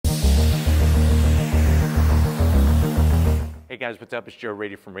Hey guys, what's up? It's Joe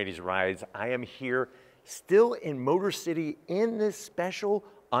Raiti from Raiti's Rides. I am here still in Motor City in this special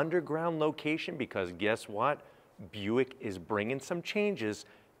underground location because guess what? Buick is bringing some changes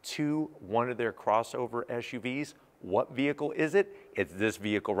to one of their crossover SUVs. What vehicle is it? It's this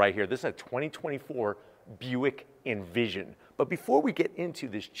vehicle right here. This is a 2024 Buick Envision. But before we get into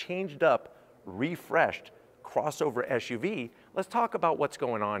this changed up, refreshed crossover SUV, let's talk about what's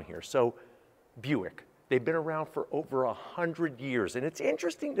going on here. So Buick, they've been around for over 100 years, and it's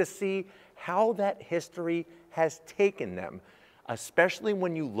interesting to see how that history has taken them, especially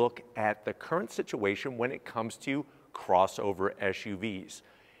when you look at the current situation when it comes to crossover SUVs.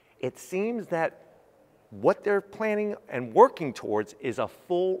 It seems that what they're planning and working towards is a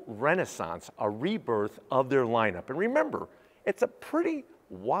full renaissance, a rebirth of their lineup. And remember, it's a pretty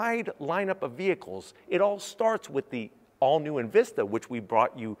wide lineup of vehicles. It all starts with the all-new Envista, which we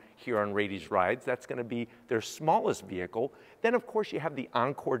brought you here on Raiti's Rides. That's going to be their smallest vehicle. Then, of course, you have the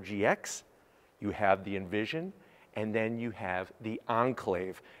Encore GX, you have the Envision, and then you have the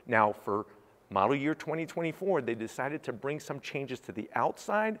Enclave. Now, for model year 2024, they decided to bring some changes to the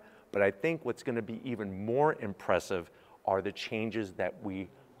outside, but I think what's going to be even more impressive are the changes that we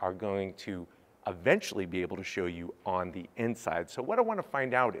are going to eventually be able to show you on the inside. So what I want to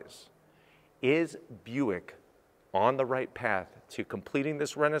find out is Buick on the right path to completing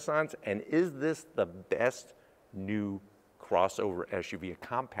this renaissance, and is this the best new crossover SUV, a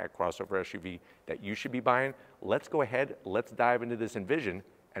compact crossover SUV that you should be buying? Let's go ahead, let's dive into this Envision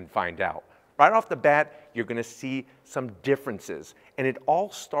and find out. Right off the bat, you're gonna see some differences, and it all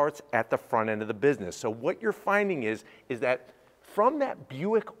starts at the front end of the business. So what you're finding is that from that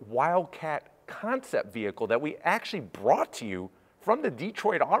Buick Wildcat concept vehicle that we actually brought to you from the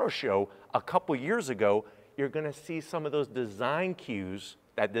Detroit Auto Show a couple years ago, you're gonna see some of those design cues,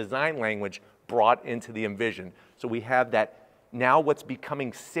 that design language brought into the Envision. So we have that now what's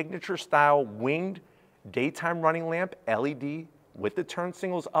becoming signature style winged daytime running lamp, LED with the turn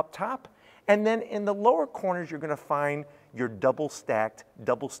signals up top. And then in the lower corners, you're gonna find your double stacked,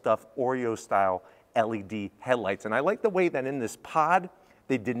 double stuffed Oreo style LED headlights. And I like the way that in this pod,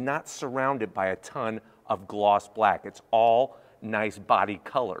 they did not surround it by a ton of gloss black. It's all nice body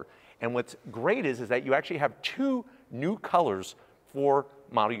color. And what's great is that you actually have two new colors for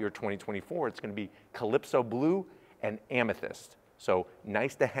model year 2024. It's going to be Calypso Blue and Amethyst. So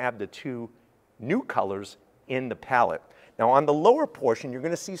nice to have the two new colors in the palette. Now on the lower portion, you're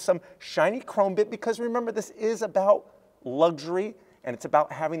going to see some shiny chrome bit because remember, this is about luxury and it's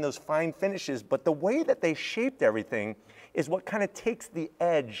about having those fine finishes, but the way that they shaped everything is what kind of takes the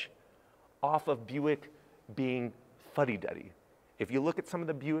edge off of Buick being fuddy-duddy. If you look at some of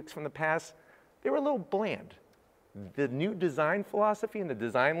the Buicks from the past, they were a little bland. The new design philosophy and the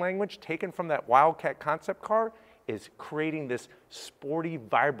design language taken from that Wildcat concept car is creating this sporty,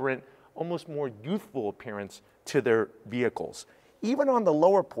 vibrant, almost more youthful appearance to their vehicles. Even on the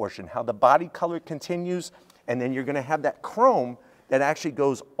lower portion, how the body color continues, and then you're gonna have that chrome that actually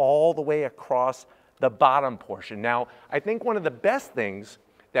goes all the way across the bottom portion. Now, I think one of the best things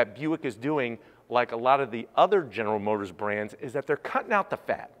that Buick is doing, like a lot of the other General Motors brands, is that they're cutting out the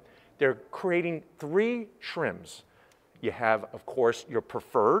fat. They're creating three trims. You have, of course, your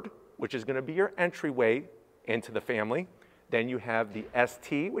Preferred, which is gonna be your entryway into the family. Then you have the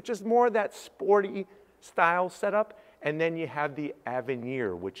ST, which is more of that sporty style setup. And then you have the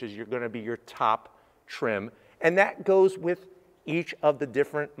Avenir, which is gonna be your top trim. And that goes with each of the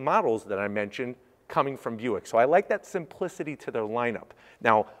different models that I mentioned coming from Buick. So I like that simplicity to their lineup.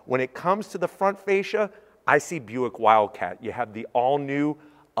 Now, when it comes to the front fascia, I see Buick Wildcat. You have the all-new,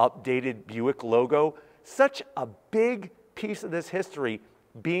 updated Buick logo. Such a big piece of this history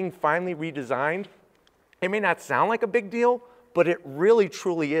being finally redesigned. It may not sound like a big deal, but it really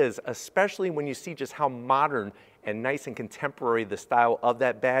truly is, especially when you see just how modern and nice and contemporary the style of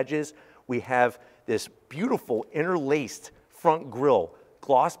that badge is. We have this beautiful interlaced front grille,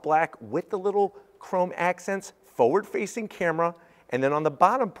 gloss black with the little chrome accents, forward-facing camera, and then on the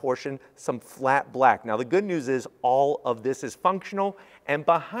bottom portion, some flat black. Now the good news is all of this is functional, and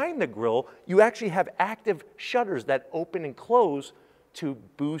behind the grille, you actually have active shutters that open and close to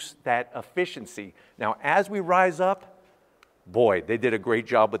boost that efficiency. Now as we rise up, boy, they did a great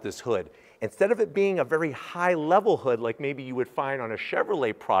job with this hood. Instead of it being a very high level hood like maybe you would find on a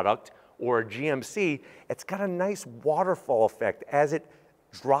Chevrolet product or a GMC, it's got a nice waterfall effect as it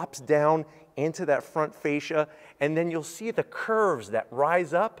drops down into that front fascia, and then you'll see the curves that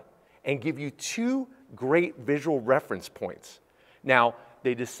rise up and give you two great visual reference points. Now,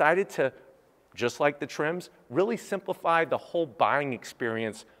 they decided to, just like the trims, really simplify the whole buying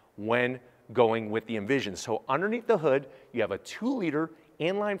experience when going with the Envision. So underneath the hood, you have a 2-liter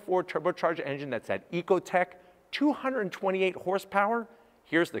inline-4 turbocharged engine that's at Ecotech, 228 horsepower.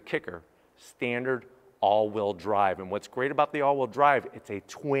 Here's the kicker, standard all-wheel drive. And what's great about the all-wheel drive, it's a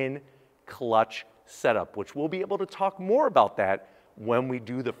twin clutch setup, which we'll be able to talk more about that when we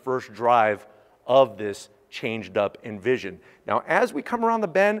do the first drive of this changed up Envision. Now, as we come around the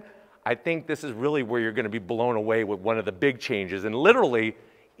bend, I think this is really where you're going to be blown away with one of the big changes. And literally,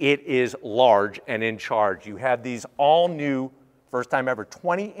 it is large and in charge. You have these all new, first time ever,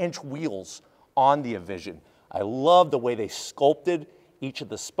 20-inch wheels on the Envision. I love the way they sculpted each of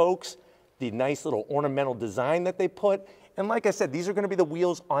the spokes, the nice little ornamental design that they put. And like I said, these are going to be the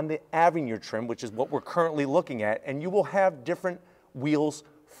wheels on the Avenue trim, which is what we're currently looking at. And you will have different wheels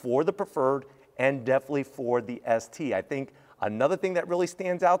for the Preferred and definitely for the ST. I think another thing that really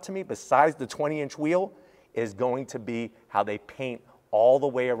stands out to me, besides the 20-inch wheel, is going to be how they paint all the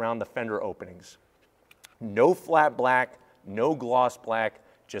way around the fender openings. No flat black, no gloss black,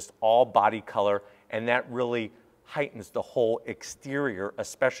 just all body color, and that really heightens the whole exterior,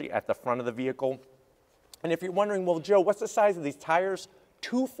 especially at the front of the vehicle. And if you're wondering, well, Joe, what's the size of these tires?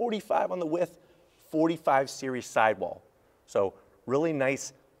 245 on the width, 45 series sidewall. So really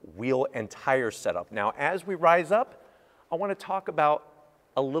nice wheel and tire setup. Now, as we rise up, I want to talk about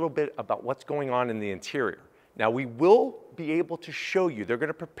a little bit about what's going on in the interior. Now, we will be able to show you, they're going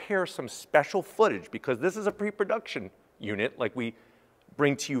to prepare some special footage because this is a pre-production unit like we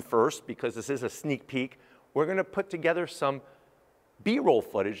bring to you first because this is a sneak peek. We're going to put together some B-roll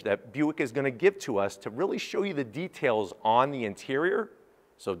footage that Buick is going to give to us to really show you the details on the interior.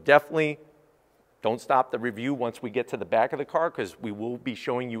 So definitely don't stop the review once we get to the back of the car because we will be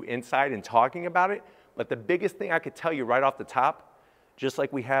showing you inside and talking about it. But the biggest thing I could tell you right off the top, just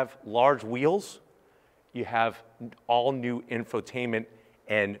like we have large wheels, you have all new infotainment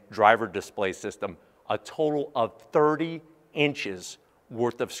and driver display system, a total of 30 inches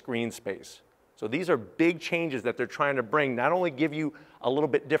worth of screen space. So these are big changes that they're trying to bring, not only give you a little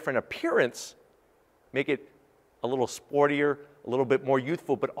bit different appearance, make it a little sportier, a little bit more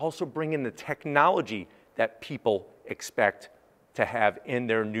youthful, but also bring in the technology that people expect to have in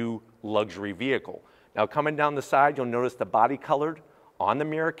their new luxury vehicle. Now coming down the side, you'll notice the body colored on the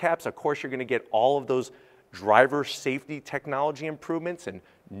mirror caps. Of course, you're going to get all of those driver safety technology improvements and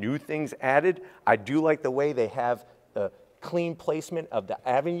new things added. I do like the way they have the clean placement of the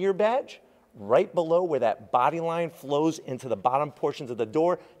Avenue badge right below where that body line flows into the bottom portions of the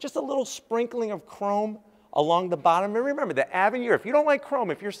door. Just a little sprinkling of chrome along the bottom. And remember, the Avenue, if you don't like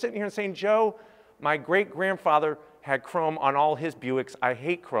chrome, if you're sitting here and saying, Joe, my great-grandfather had chrome on all his Buicks, I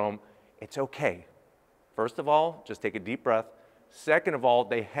hate chrome, it's okay. First of all, just take a deep breath. Second of all,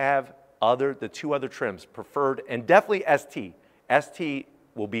 they have the 2 other trims, Preferred and definitely ST. ST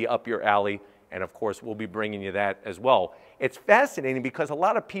will be up your alley, and of course, we'll be bringing you that as well. It's fascinating because a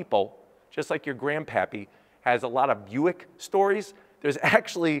lot of people, just like your grandpappy, has a lot of Buick stories. There's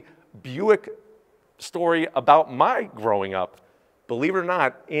actually Buick story about my growing up. Believe it or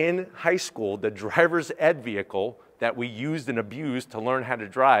not, in high school, the driver's ed vehicle that we used and abused to learn how to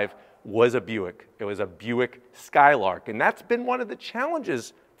drive was a Buick. It was a Buick Skylark. And that's been one of the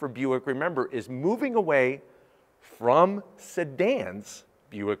challenges for Buick, remember, is moving away from sedans,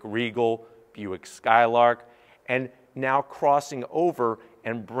 Buick Regal, Buick Skylark, and now crossing over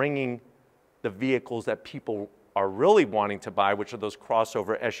and bringing the vehicles that people are really wanting to buy, which are those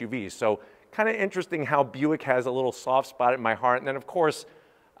crossover SUVs. So kind of interesting how Buick has a little soft spot in my heart. And then, of course,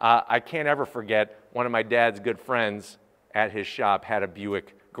 I can't ever forget one of my dad's good friends at his shop had a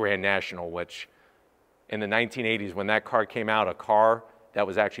Buick Grand National, which in the 1980s, when that car came out, a car that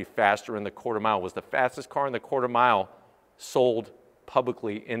was actually faster in the quarter mile, was the fastest car in the quarter mile sold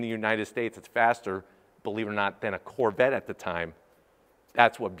publicly in the United States. It's faster, believe it or not, than a Corvette at the time.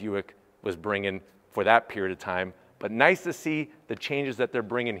 That's what Buick was bringing for that period of time. But nice to see the changes that they're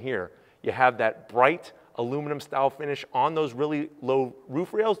bringing here. You have that bright aluminum style finish on those really low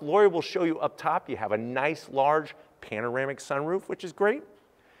roof rails. Lori will show you up top. You have a nice large panoramic sunroof, which is great.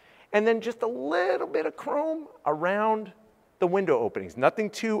 And then just a little bit of chrome around the window openings. Nothing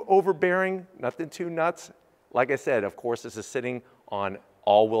too overbearing, nothing too nuts. Like I said, of course, this is sitting on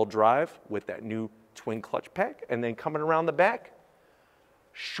all-wheel drive with that new twin clutch pack. And then coming around the back,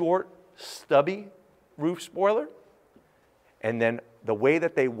 short, stubby roof spoiler. And then the way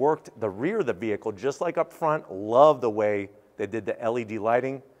that they worked the rear of the vehicle, just like up front, love the way they did the LED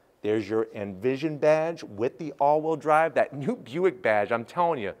lighting. There's your Envision badge with the all-wheel drive. That new Buick badge, I'm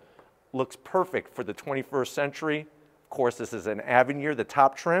telling you, looks perfect for the 21st century. Of course, this is an Avenue, the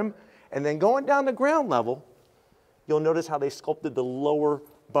top trim. And then going down the ground level, you'll notice how they sculpted the lower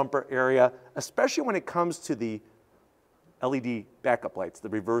bumper area, especially when it comes to the LED backup lights, the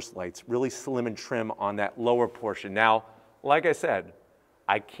reverse lights, really slim and trim on that lower portion. Now, like I said,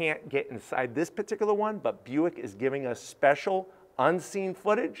 I can't get inside this particular one, but Buick is giving us special unseen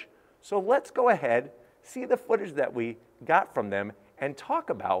footage. So let's go ahead, see the footage that we got from them and talk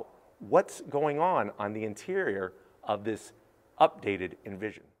about what's going on the interior of this updated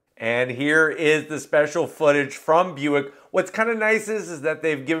Envision. And here is the special footage from Buick. What's kind of nice is that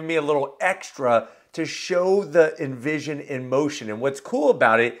they've given me a little extra to show the Envision in motion. And what's cool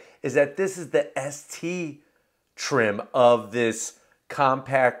about it is that this is the ST trim of this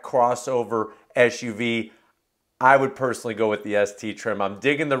compact crossover SUV. I would personally go with the ST trim. I'm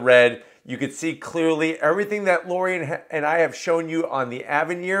digging the red. You can see clearly everything that Lori and I have shown you on the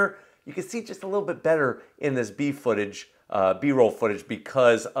Avenir. You can see just a little bit better in this B-roll footage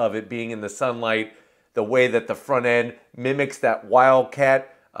because of it being in the sunlight, the way that the front end mimics that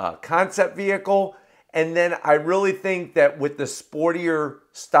Wildcat concept vehicle. And then I really think that with the sportier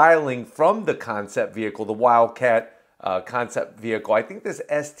styling from the concept vehicle, the Wildcat concept vehicle, I think this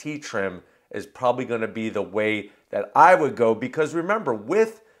ST trim is probably going to be the way that I would go, because remember,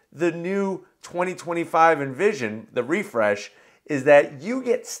 with the new 2025 Envision, the refresh, is that you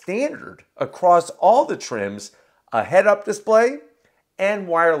get standard across all the trims, a head-up display and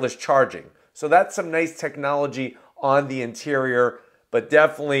wireless charging. So that's some nice technology on the interior, but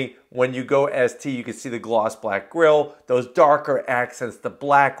definitely when you go ST, you can see the gloss black grille, those darker accents, the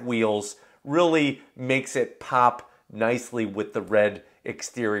black wheels really makes it pop nicely with the red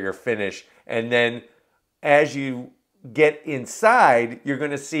exterior finish. And then as you get inside, you're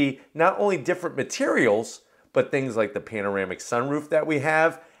going to see not only different materials, but things like the panoramic sunroof that we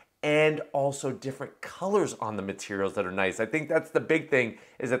have, and also different colors on the materials that are nice. I think that's the big thing,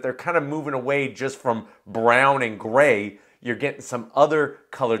 is that they're kind of moving away just from brown and gray. You're getting some other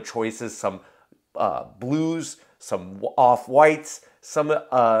color choices, some blues, some off-whites, some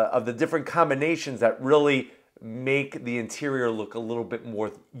of the different combinations that really make the interior look a little bit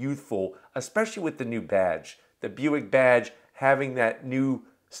more youthful, especially with the new badge. The Buick badge having that new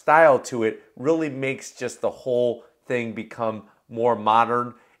style to it really makes just the whole thing become more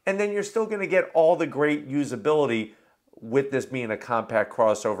modern. And then you're still going to get all the great usability with this being a compact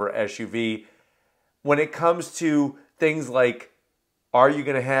crossover SUV. When it comes to things like, are you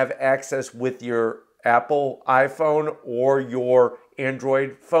going to have access with your Apple iPhone or your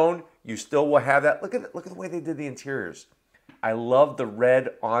Android phone? You still will have that. Look at the way they did the interiors. I love the red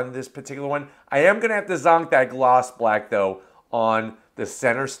on this particular one. I am going to have to zonk that gloss black though on the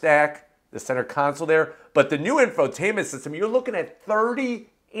center stack, the center console there. But the new infotainment system, you're looking at 30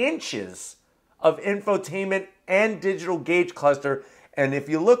 inches of infotainment and digital gauge cluster. And if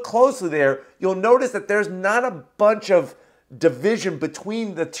you look closely there, you'll notice that there's not a bunch of division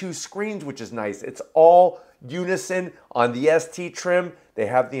between the two screens, which is nice. It's all unison on the ST trim. They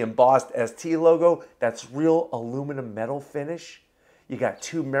have the embossed ST logo. That's real aluminum metal finish. You got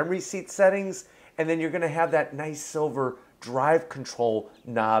 2 memory seat settings, and then you're going to have that nice silver drive control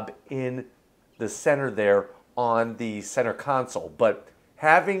knob in the center there on the center console. But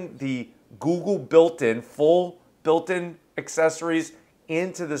having the Google built-in, full built-in accessories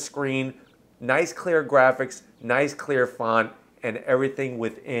into the screen, nice clear graphics, nice clear font, and everything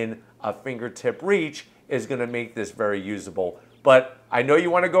within a fingertip reach is going to make this very usable. But I know you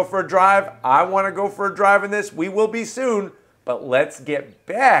want to go for a drive. I want to go for a drive in this. We will be soon. But let's get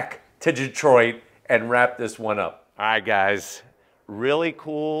back to Detroit and wrap this one up. All right, guys. Really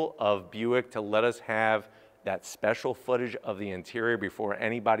cool of Buick to let us have that special footage of the interior before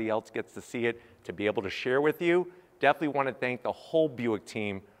anybody else gets to see it, to be able to share with you. Definitely want to thank the whole Buick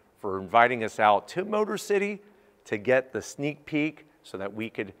team for inviting us out to Motor City to get the sneak peek so that we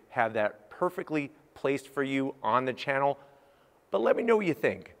could have that perfectly placed for you on the channel. But let me know what you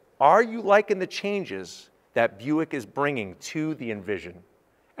think. Are you liking the changes that Buick is bringing to the Envision?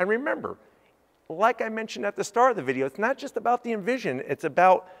 And remember, like I mentioned at the start of the video, it's not just about the Envision, it's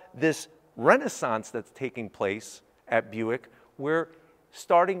about this renaissance that's taking place at Buick, where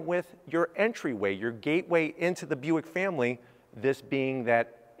starting with your entryway, your gateway into the Buick family, this being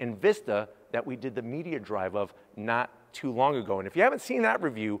that Envista that we did the media drive of not too long ago. And if you haven't seen that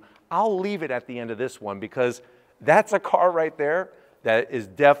review, I'll leave it at the end of this one, because that's a car right there that is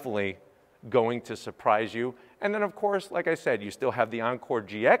definitely going to surprise you. And then of course, like I said, you still have the Encore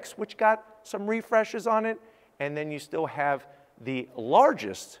GX, which got some refreshes on it. And then you still have the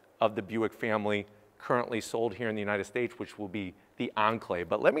largest of the Buick family currently sold here in the United States, which will be the Enclave.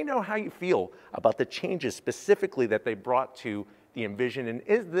 But let me know how you feel about the changes specifically that they brought to the Envision, and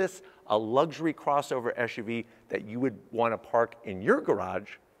is this a luxury crossover SUV that you would want to park in your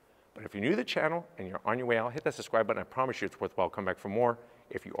garage? But if you're new to the channel and you're on your way out, hit that subscribe button. I promise you it's worthwhile. Come back for more.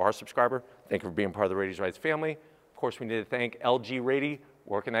 If you are a subscriber, thank you for being part of the Raiti's Rides family. Of course, we need to thank LG Raiti,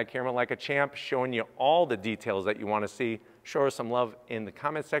 working that camera like a champ, showing you all the details that you want to see. Show us some love in the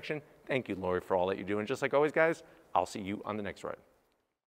comment section. Thank you, Lori, for all that you do. And just like always, guys, I'll see you on the next ride.